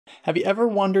Have you ever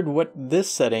wondered what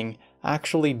this setting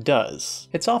actually does?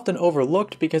 It's often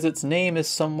overlooked because its name is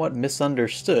somewhat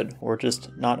misunderstood, or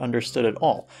just not understood at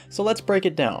all. So let's break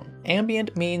it down.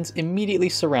 Ambient means immediately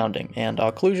surrounding, and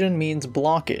occlusion means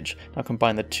blockage. Now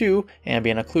combine the two,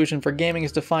 ambient occlusion for gaming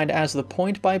is defined as the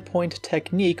point-by-point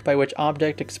technique by which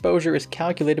object exposure is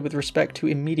calculated with respect to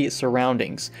immediate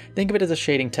surroundings. Think of it as a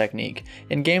shading technique.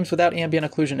 In games without ambient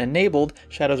occlusion enabled,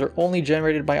 shadows are only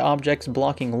generated by objects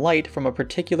blocking light from a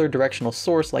particular directional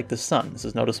source like the sun. This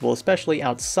is noticeable especially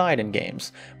outside in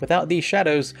games. Without these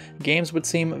shadows, games would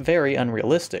seem very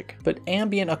unrealistic. But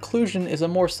ambient occlusion is a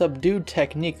more subdued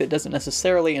technique that doesn't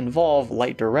necessarily involve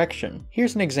light direction.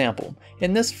 Here's an example.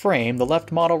 In this frame, the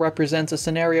left model represents a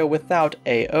scenario without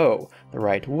AO, the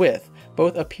right with.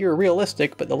 Both appear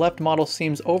realistic, but the left model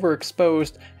seems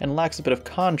overexposed and lacks a bit of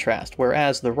contrast,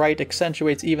 whereas the right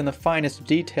accentuates even the finest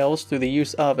details through the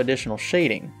use of additional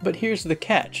shading. But here's the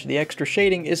catch. The extra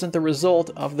shading isn't the result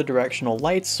of the directional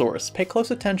light source. Pay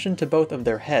close attention to both of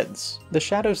their heads. The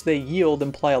shadows they yield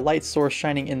imply a light source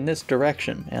shining in this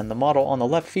direction, and the model on the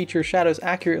left features shadows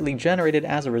accurately generated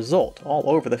as a result, all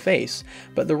over the face.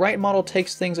 But the right model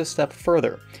takes things a step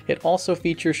further. It also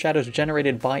features shadows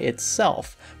generated by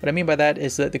itself. What I mean by that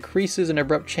is that the creases and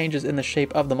abrupt changes in the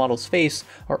shape of the model's face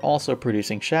are also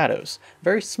producing shadows.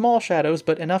 Very small shadows,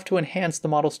 but enough to enhance the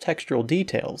model's textural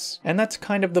details. And that's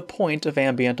kind of the point of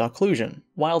ambient occlusion.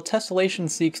 While tessellation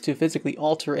seeks to physically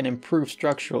alter and improve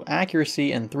structural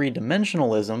accuracy and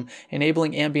three-dimensionalism,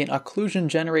 enabling ambient occlusion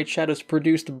generates shadows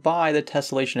produced by the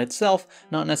tessellation itself,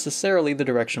 not necessarily the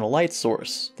directional light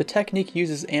source. The technique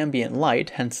uses ambient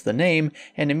light, hence the name,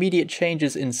 and immediate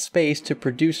changes in space to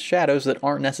produce shadows that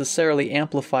aren't necessarily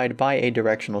amplified by a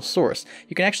directional source.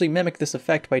 You can actually mimic this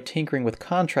effect by tinkering with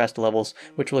contrast levels,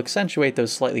 which will accentuate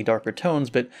those slightly darker tones,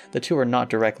 but the two are not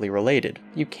directly related.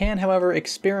 You can, however,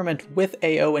 experiment with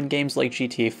AO in games like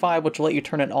GTA 5, which will let you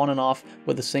turn it on and off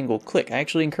with a single click. I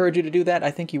actually encourage you to do that.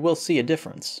 I think you will see a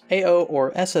difference. AO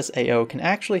or SSAO can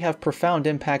actually have profound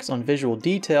impacts on visual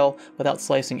detail without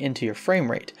slicing into your frame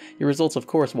rate. Your results, of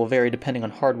course, will vary depending on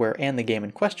hardware and the game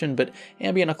in question, but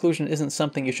ambient occlusion isn't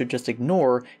something you should just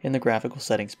ignore in the graphical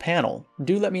settings panel.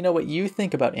 Do let me know what you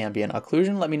think about ambient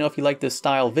occlusion. Let me know if you like this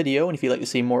style video and if you'd like to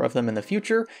see more of them in the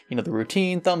future. You know the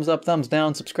routine, thumbs up, thumbs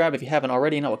down, subscribe if you haven't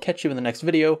already, and I will catch you in the next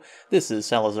video. This is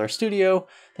Salazar Studio.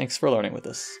 Thanks for learning with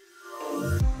us.